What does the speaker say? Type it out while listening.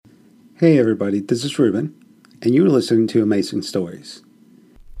Hey everybody, this is Ruben, and you're listening to Amazing Stories.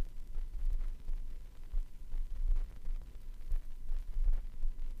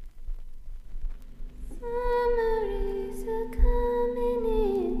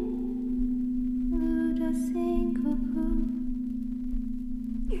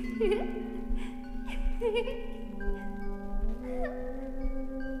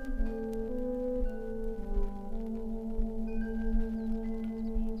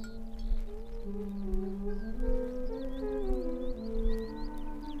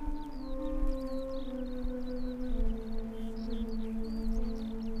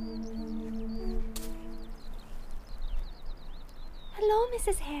 Hello,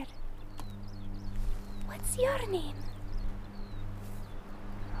 Mrs. Hare. What's your name?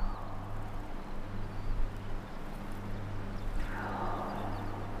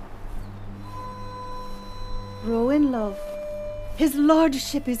 Rowan, love. His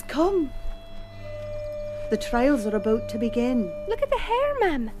lordship is come. The trials are about to begin. Look at the hair,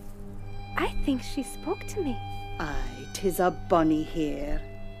 ma'am. I think she spoke to me. Aye, 'tis a bonny hair.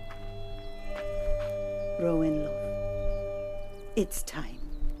 Rowan, love. It's time.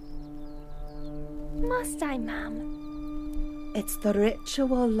 Must I, ma'am? It's the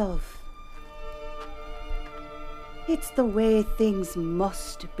ritual, love. It's the way things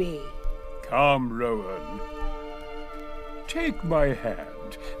must be. Come, Rowan. Take my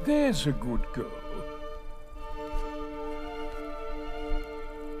hand. There's a good girl.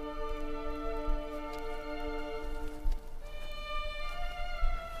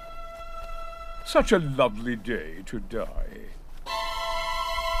 Such a lovely day to die.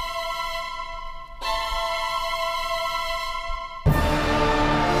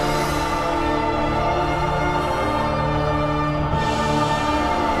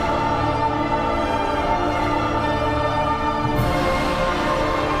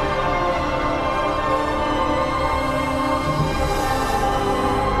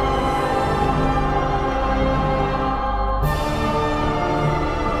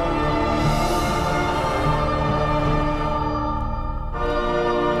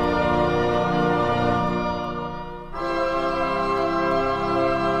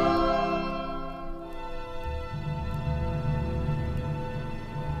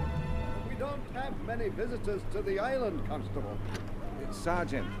 Many visitors to the island, Constable.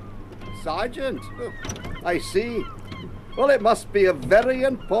 Sergeant. Sergeant? Oh, I see. Well, it must be a very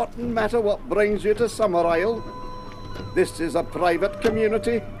important matter what brings you to Summer Isle. This is a private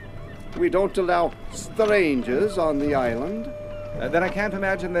community. We don't allow strangers on the island. Then I can't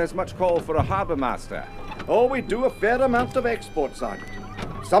imagine there's much call for a harbour master. Oh, we do a fair amount of export, Sergeant.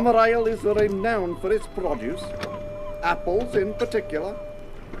 Summer Isle is renowned for its produce, apples in particular.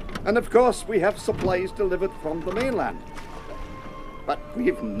 And of course, we have supplies delivered from the mainland. But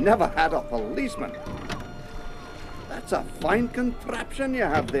we've never had a policeman. That's a fine contraption you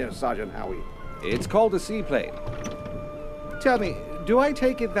have there, Sergeant Howie. It's called a seaplane. Tell me, do I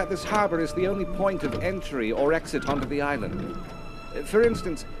take it that this harbour is the only point of entry or exit onto the island? For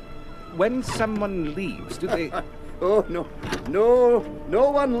instance, when someone leaves, do they... Oh, no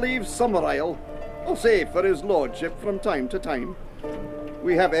one leaves Summer Isle. Oh, save for his lordship from time to time.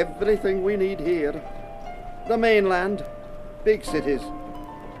 We have everything we need here. The mainland, big cities,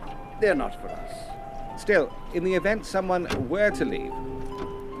 they're not for us. Still, in the event someone were to leave,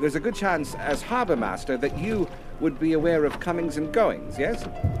 there's a good chance, as harbour master, that you would be aware of comings and goings, yes?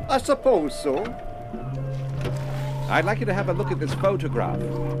 I suppose so. I'd like you to have a look at this photograph.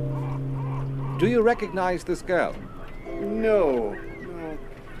 Do you recognize this girl? No.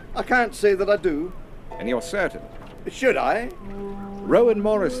 I can't say that I do. And you're certain? Should I? Rowan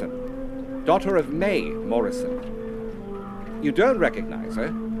Morrison, daughter of May Morrison. You don't recognize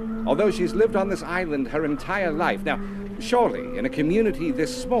her, although she's lived on this island her entire life. Now, surely, in a community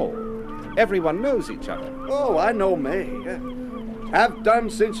this small, everyone knows each other. Oh, I know May. Have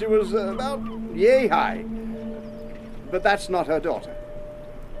done since she was about yay high. But that's not her daughter.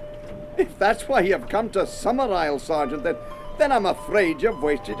 If that's why you've come to Summer Isle, Sergeant, then I'm afraid you've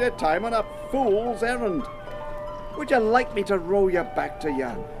wasted your time on a fool's errand. Would you like me to row you back to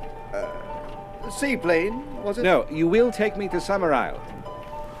your seaplane, was it? No, you will take me to Summer Isle.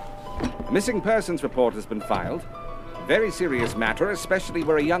 A missing persons report has been filed. Very serious matter, especially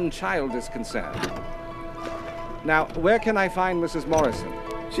where a young child is concerned. Now, where can I find Mrs. Morrison?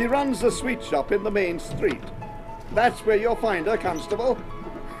 She runs the sweet shop in the main street. That's where you'll find her, Constable.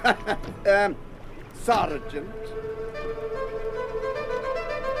 Sergeant.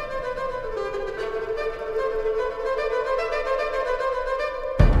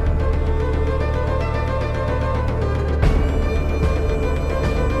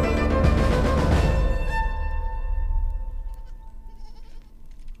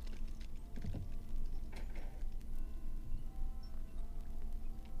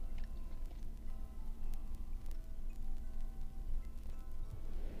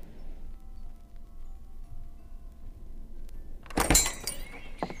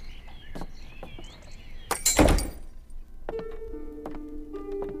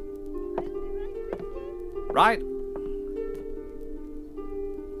 right.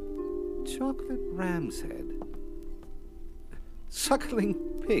 Chocolate ram's head. Suckling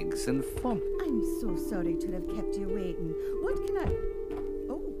pigs and font. I'm so sorry to have kept you waiting. What can I...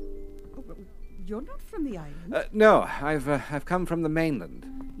 Oh, you're not from the island? No, I've come from the mainland.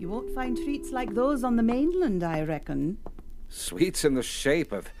 You won't find treats like those on the mainland, I reckon. Sweets in the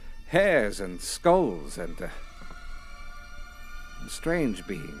shape of hares and skulls and strange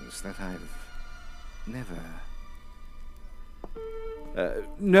beings that I've never...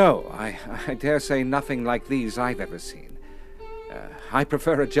 no, I dare say nothing like these I've ever seen. I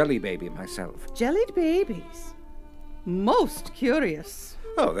prefer a jelly baby myself. Jellied babies? Most curious.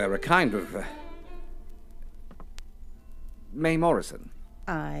 Oh, they're a kind of... May Morrison.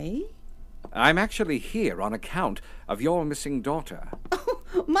 Aye? I'm actually here on account of your missing daughter. Oh,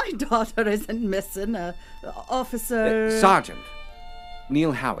 my daughter isn't missing. Officer... Sergeant.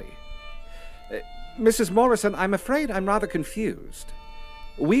 Neil Howie. Mrs. Morrison, I'm afraid I'm rather confused.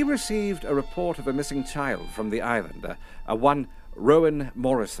 We received a report of a missing child from the island, a one Rowan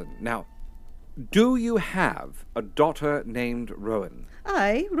Morrison. Now, do you have a daughter named Rowan?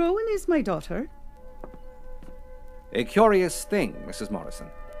 Aye, Rowan is my daughter. A curious thing, Mrs. Morrison.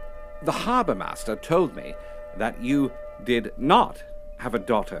 The harbour master told me that you did not have a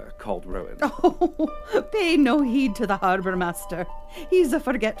daughter called Rowan. Oh, pay no heed to the harbour master. He's a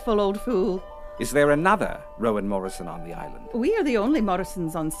forgetful old fool. Is there another Rowan Morrison on the island? We are the only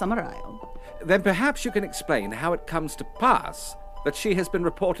Morrisons on Summer Isle. Then perhaps you can explain how it comes to pass that she has been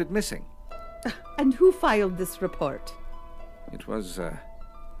reported missing. And who filed this report? It was an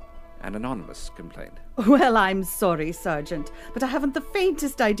anonymous complaint. Well, I'm sorry, Sergeant, but I haven't the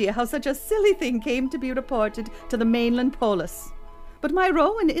faintest idea how such a silly thing came to be reported to the mainland police. But my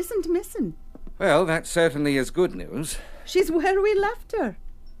Rowan isn't missing. Well, that certainly is good news. She's where we left her.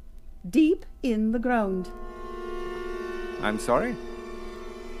 Deep in the ground. I'm sorry?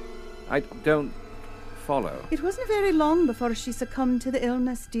 I don't follow. It wasn't very long before she succumbed to the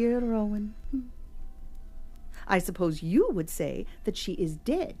illness, dear Rowan. I suppose you would say that she is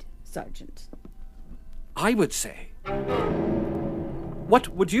dead, Sergeant. I would say. What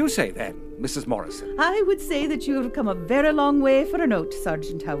would you say then, Mrs. Morrison? I would say that you have come a very long way for a note,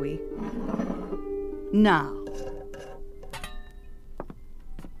 Sergeant Howie. Now,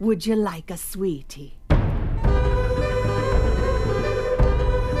 would you like a sweetie?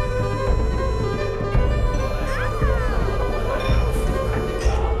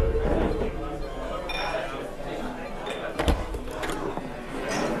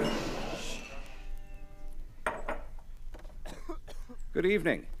 Good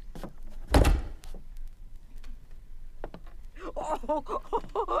evening.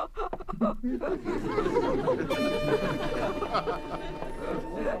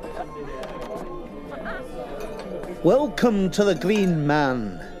 Welcome to the Green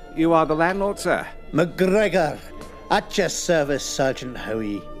Man. You are the landlord, sir? McGregor. At your service, Sergeant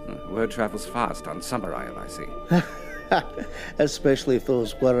Howie. Word travels fast on Summer Isle, I see. Especially if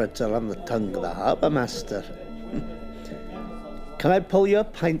those words are on the tongue of the harbour master. Can I pull you a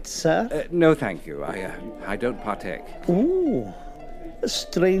pint, sir? No, thank you. I don't partake. Ooh, a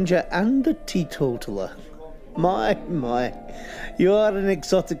stranger and a teetotaler. My. You are an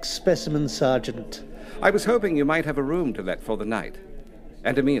exotic specimen, Sergeant. I was hoping you might have a room to let for the night.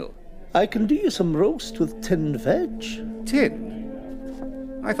 And a meal. I can do you some roast with tinned veg.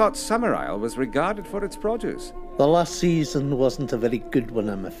 Tin? I thought Summer Isle was regarded for its produce. The last season wasn't a very good one,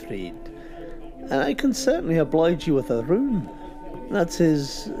 I'm afraid. And I can certainly oblige you with a room. That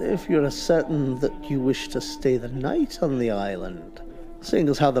is, if you're certain that you wish to stay the night on the island. Seeing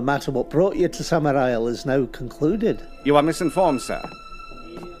as how the matter what brought you to Summer Isle is now concluded. You are misinformed, sir.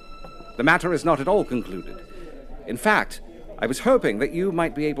 The matter is not at all concluded. In fact, I was hoping that you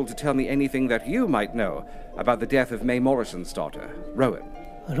might be able to tell me anything that you might know about the death of May Morrison's daughter, Rowan.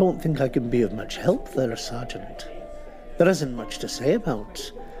 I don't think I can be of much help there, Sergeant. There isn't much to say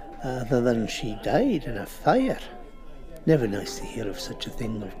about, other than she died in a fire. Never nice to hear of such a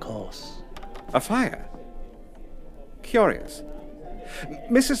thing, of course. A fire? Curious.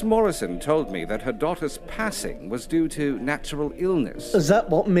 Mrs. Morrison told me that her daughter's passing was due to natural illness. Is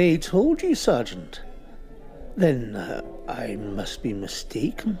that what May told you, Sergeant? Then I must be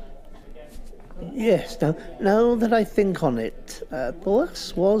mistaken. Yes, now that I think on it, the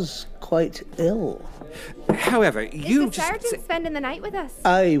lass was quite ill. However, you Is the sergeant spending the night with us?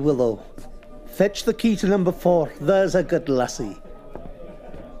 Aye, Willow. Fetch the key to number 4. There's a good lassie.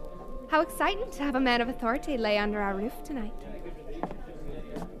 How exciting to have a man of authority lay under our roof tonight.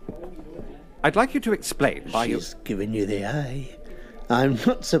 I'd like you to explain why She's giving you the eye. I'm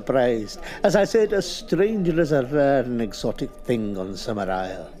not surprised. As I said, a stranger is a rare and exotic thing on Summer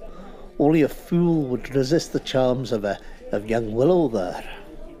Isle. Only a fool would resist the charms of young Willow there.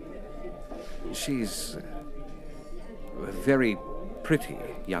 She's a very pretty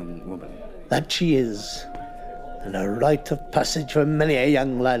young woman. That she is. And a rite of passage for many a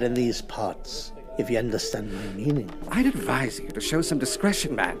young lad in these parts, if you understand my meaning. I'd advise you to show some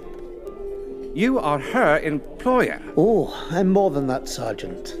discretion, man. You are her employer. Oh, I'm more than that,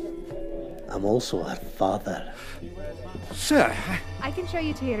 Sergeant. I'm also her father. Sir, I can show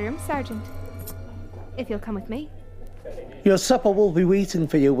you to your room, Sergeant. If you'll come with me. Your supper will be waiting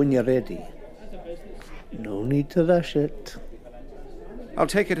for you when you're ready. No need to rush it. I'll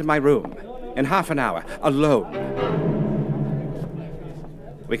take it in my room in half an hour, alone.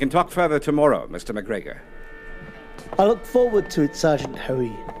 We can talk further tomorrow, Mr. McGregor. I look forward to it, Sergeant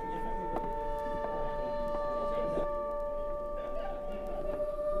Howie.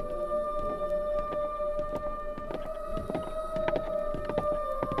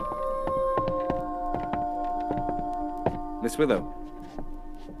 Miss Willow,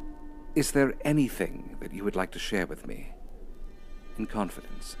 is there anything that you would like to share with me in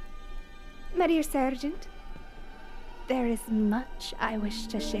confidence? My dear Sergeant, there is much I wish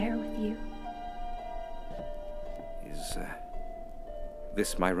to share with you. Is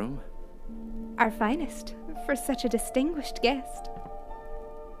this my room? Our finest, for such a distinguished guest.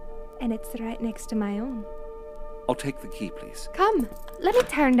 And it's right next to my own. I'll take the key, please. Come, let me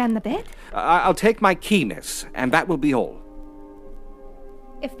turn down the bed. I'll take my key, miss, and that will be all.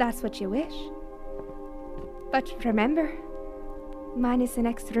 If that's what you wish. But remember, mine is the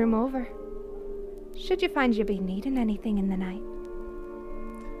next room over. Should you find you be needing anything in the night.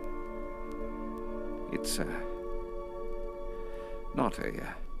 It's, not a,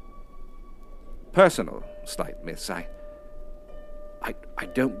 personal slight, miss. I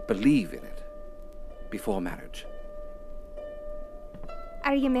don't believe in it before marriage.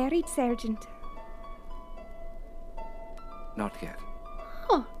 Are you married, Sergeant? Not yet.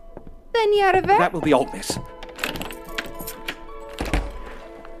 Oh, then you're a That will be all, miss.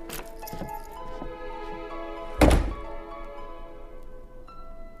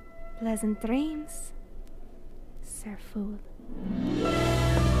 Pleasant dreams, Sir Fool.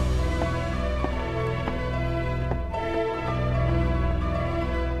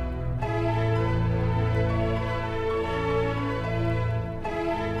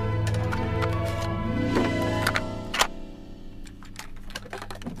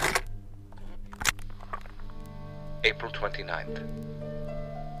 April 29th.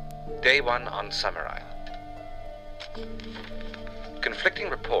 Day 1 on Summer Isle. Conflicting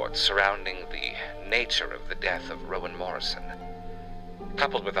reports surrounding the nature of the death of Rowan Morrison,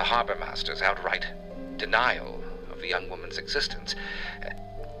 coupled with the harbor master's outright denial of the young woman's existence,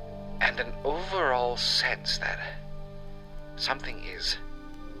 and an overall sense that something is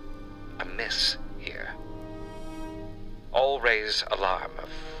amiss here, all raise alarm of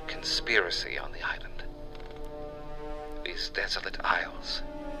conspiracy on the island. These desolate isles.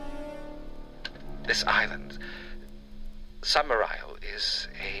 This island, Summer Isle, is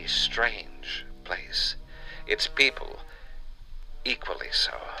a strange place. Its people, equally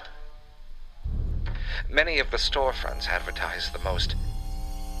so. Many of the storefronts advertise the most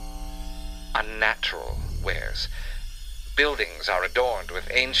unnatural wares. Buildings are adorned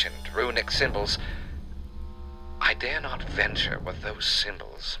with ancient runic symbols. I dare not venture what those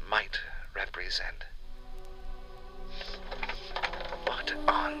symbols might represent. What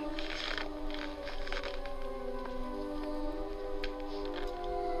on?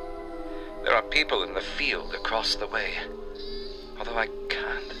 There are people in the field across the way, although I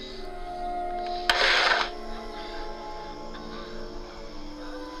can't.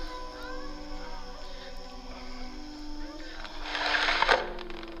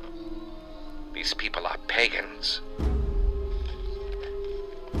 These people are pagans.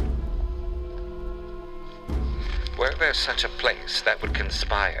 Were there such a place that would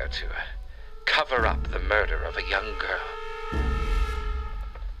conspire to cover up the murder of a young girl?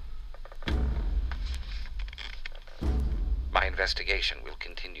 My investigation will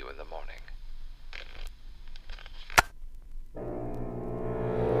continue in the morning.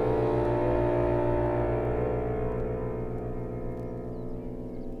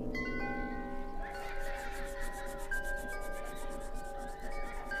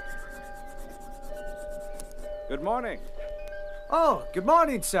 Good morning. Oh, good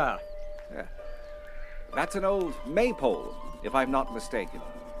morning, sir. That's an old maypole, if I'm not mistaken.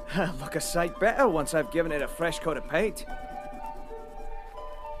 Look a sight better once I've given it a fresh coat of paint.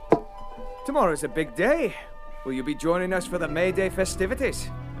 Tomorrow's a big day. Will you be joining us for the May Day festivities?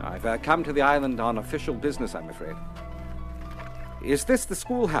 I've come to the island on official business, I'm afraid. Is this the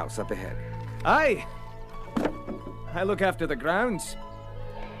schoolhouse up ahead? Aye. I look after the grounds.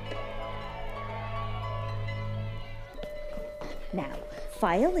 Now,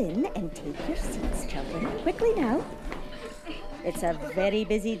 file in and take your seats, children. Quickly now. It's a very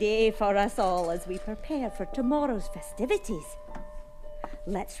busy day for us all as we prepare for tomorrow's festivities.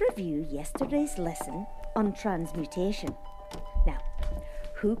 Let's review yesterday's lesson on transmutation. Now,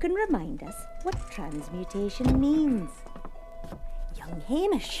 who can remind us what transmutation means? Young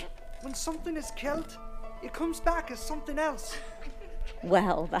Hamish. When something is killed, it comes back as something else.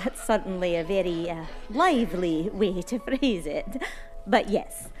 Well, that's certainly a very lively way to phrase it. But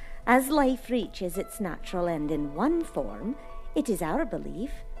yes, as life reaches its natural end in one form, it is our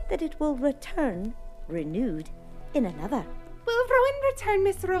belief that it will return, renewed, in another. Will Rowan return,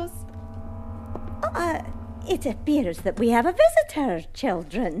 Miss Rose? It appears that we have a visitor,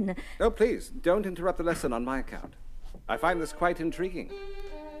 children. Oh, please, don't interrupt the lesson on my account. I find this quite intriguing.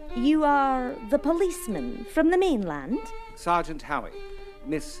 You are the policeman from the mainland? Sergeant Howie.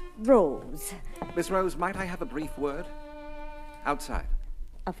 Miss... Rose. Miss Rose, might I have a brief word? Outside.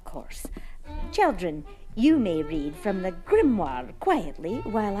 Of course. Children, you may read from the grimoire quietly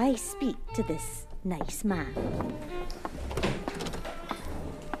while I speak to this nice man.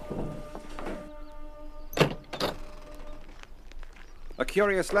 A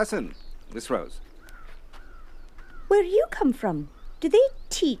curious lesson, Miss Rose. Where you come from? Do they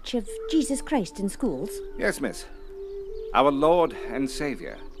teach of Jesus Christ in schools? Yes, miss. Our Lord and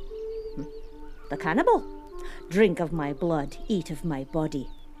Saviour. The cannibal. Drink of my blood, eat of my body.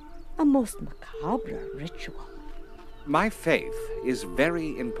 A most macabre ritual. My faith is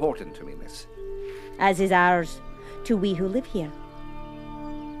very important to me, miss. As is ours, to we who live here.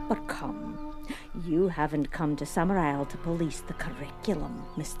 But come, you haven't come to Summer Isle to police the curriculum,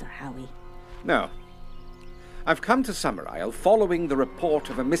 Mr. Howie. No. I've come to Summer Isle following the report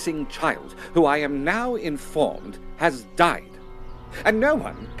of a missing child who I am now informed has died. And no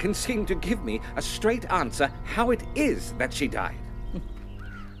one can seem to give me a straight answer how it is that she died.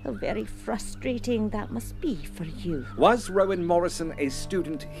 How very frustrating that must be for you. Was Rowan Morrison a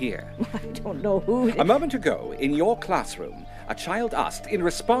student here? I don't know who... A moment ago, in your classroom, a child asked, in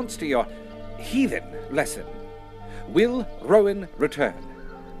response to your heathen lesson, will Rowan return?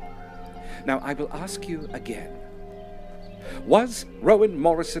 Now, I will ask you again. Was Rowan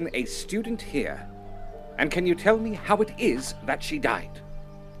Morrison a student here? And can you tell me how it is that she died?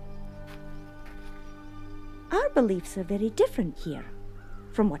 Our beliefs are very different here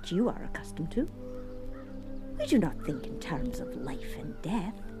from what you are accustomed to. We do not think in terms of life and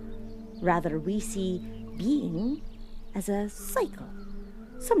death. Rather, we see being as a cycle.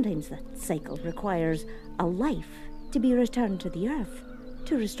 Sometimes that cycle requires a life to be returned to the earth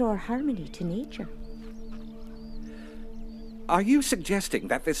to restore harmony to nature. Are you suggesting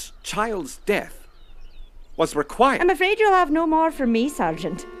that this child's death was required? I'm afraid you'll have no more from me,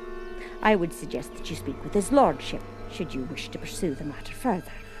 Sergeant. I would suggest that you speak with his lordship, should you wish to pursue the matter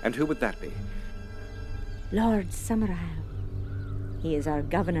further. And who would that be? Lord Summerisle. He is our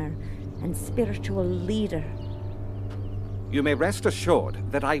governor and spiritual leader. You may rest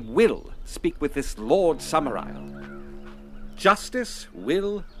assured that I will speak with this Lord Summerisle. Justice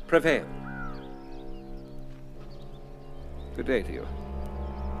will prevail. Good day to you.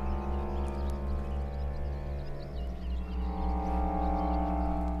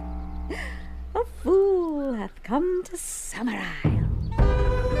 A fool hath come to Summerisle.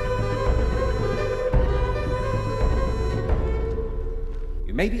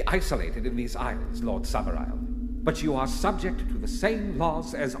 You may be isolated in these islands, Lord Summerisle, but you are subject to the same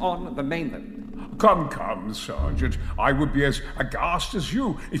laws as on the mainland. Come, come, Sergeant. I would be as aghast as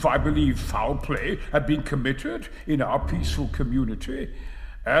you if I believed foul play had been committed in our peaceful community.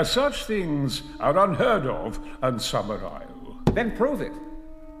 Such things are unheard of on Summer Isle. Then prove it.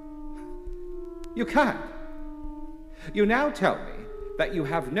 You can't. You now tell me that you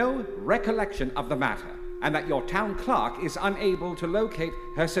have no recollection of the matter, and that your town clerk is unable to locate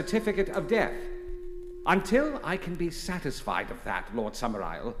her certificate of death. Until I can be satisfied of that, Lord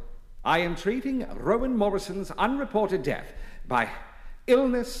Summerisle, I am treating Rowan Morrison's unreported death by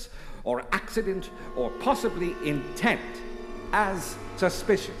illness or accident or possibly intent as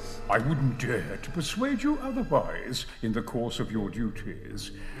suspicious. I wouldn't dare to persuade you otherwise in the course of your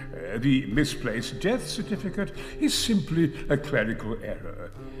duties. The misplaced death certificate is simply a clerical error.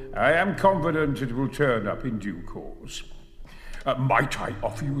 I am confident it will turn up in due course. Might I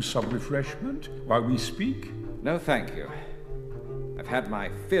offer you some refreshment while we speak? No, thank you. I've had my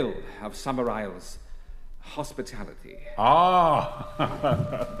fill of Summer Isle's hospitality.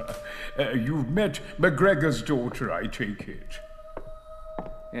 Ah, you've met MacGregor's daughter, I take it.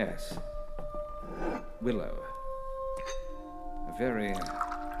 Yes. Willow. A very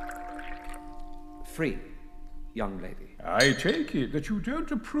free young lady. I take it that you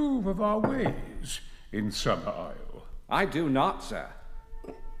don't approve of our ways in Summer Isle. I do not, sir.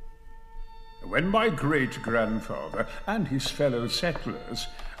 When my great-grandfather and his fellow settlers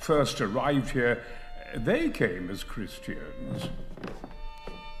first arrived here, they came as Christians.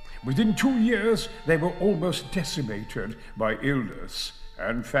 Within 2 years, they were almost decimated by illness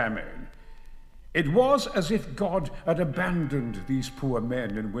and famine. It was as if God had abandoned these poor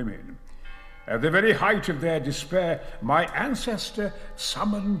men and women. At the very height of their despair, my ancestor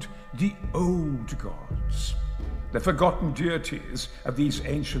summoned the old gods, the forgotten deities of these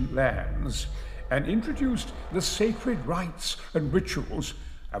ancient lands, and introduced the sacred rites and rituals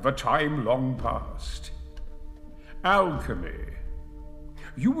of a time long past. Alchemy.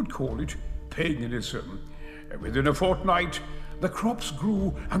 You would call it paganism. Within a fortnight, the crops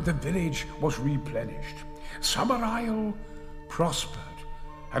grew and the village was replenished. Summer Isle prospered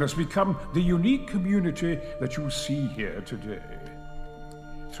and has become the unique community that you see here today.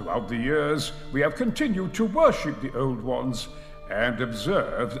 Throughout the years, we have continued to worship the old ones and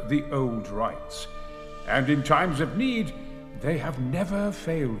observe the old rites. And in times of need, they have never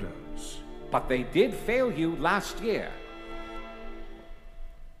failed us. But they did fail you last year.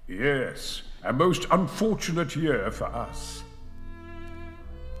 Yes, a most unfortunate year for us.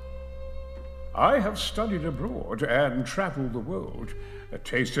 I have studied abroad and traveled the world,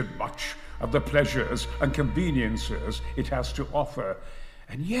 tasted much of the pleasures and conveniences it has to offer,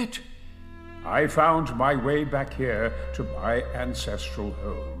 and yet I found my way back here to my ancestral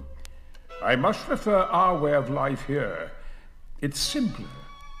home. I much prefer our way of life here. It's simpler,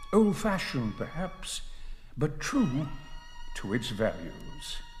 old-fashioned perhaps, but true to its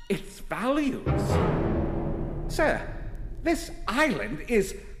values. Its values? Sir, this island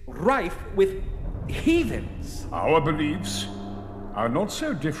is rife with heathens. Our beliefs are not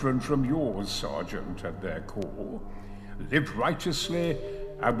so different from yours, Sergeant, at their core. Live righteously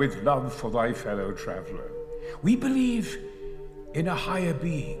and with love for thy fellow traveler. We believe in a higher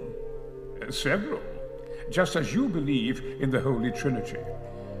being, several, just as you believe in the Holy Trinity,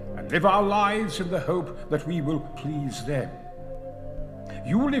 and live our lives in the hope that we will please them.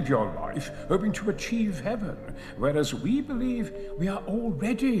 You live your life hoping to achieve heaven, whereas we believe we are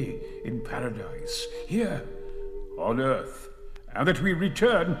already in paradise, here on earth, and that we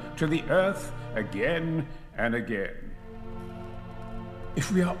return to the earth again and again.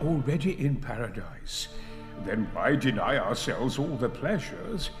 If we are already in paradise, then why deny ourselves all the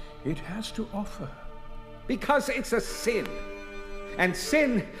pleasures it has to offer? Because it's a sin, and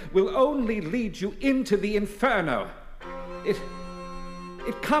sin will only lead you into the inferno.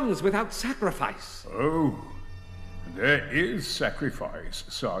 It comes without sacrifice. Oh, there is sacrifice,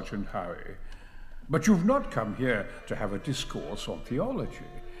 Sergeant Howie. But you've not come here to have a discourse on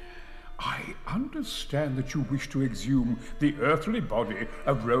theology. I understand that you wish to exhume the earthly body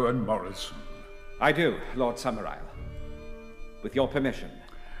of Rowan Morrison. I do, Lord Summerisle. With your permission.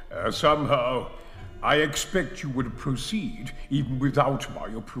 Somehow, I expect you would proceed even without my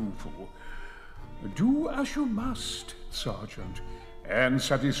approval. Do as you must, Sergeant, and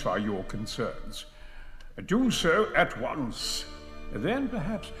satisfy your concerns. Do so at once. Then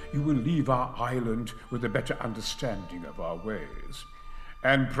perhaps you will leave our island with a better understanding of our ways.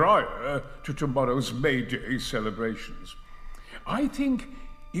 And prior to tomorrow's May Day celebrations, I think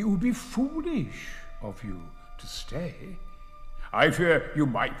it would be foolish of you to stay. I fear you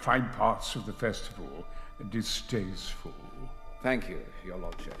might find parts of the festival distasteful. Thank you, Your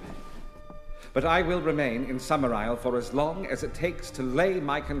Lordship. But I will remain in Summerisle for as long as it takes to lay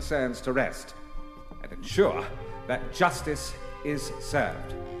my concerns to rest and ensure that justice is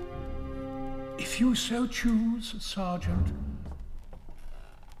served. If you so choose, Sergeant.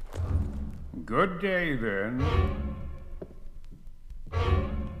 Good day, then.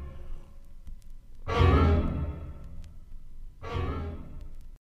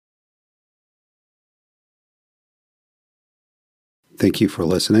 Thank you for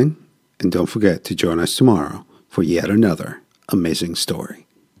listening, and don't forget to join us tomorrow for yet another amazing story.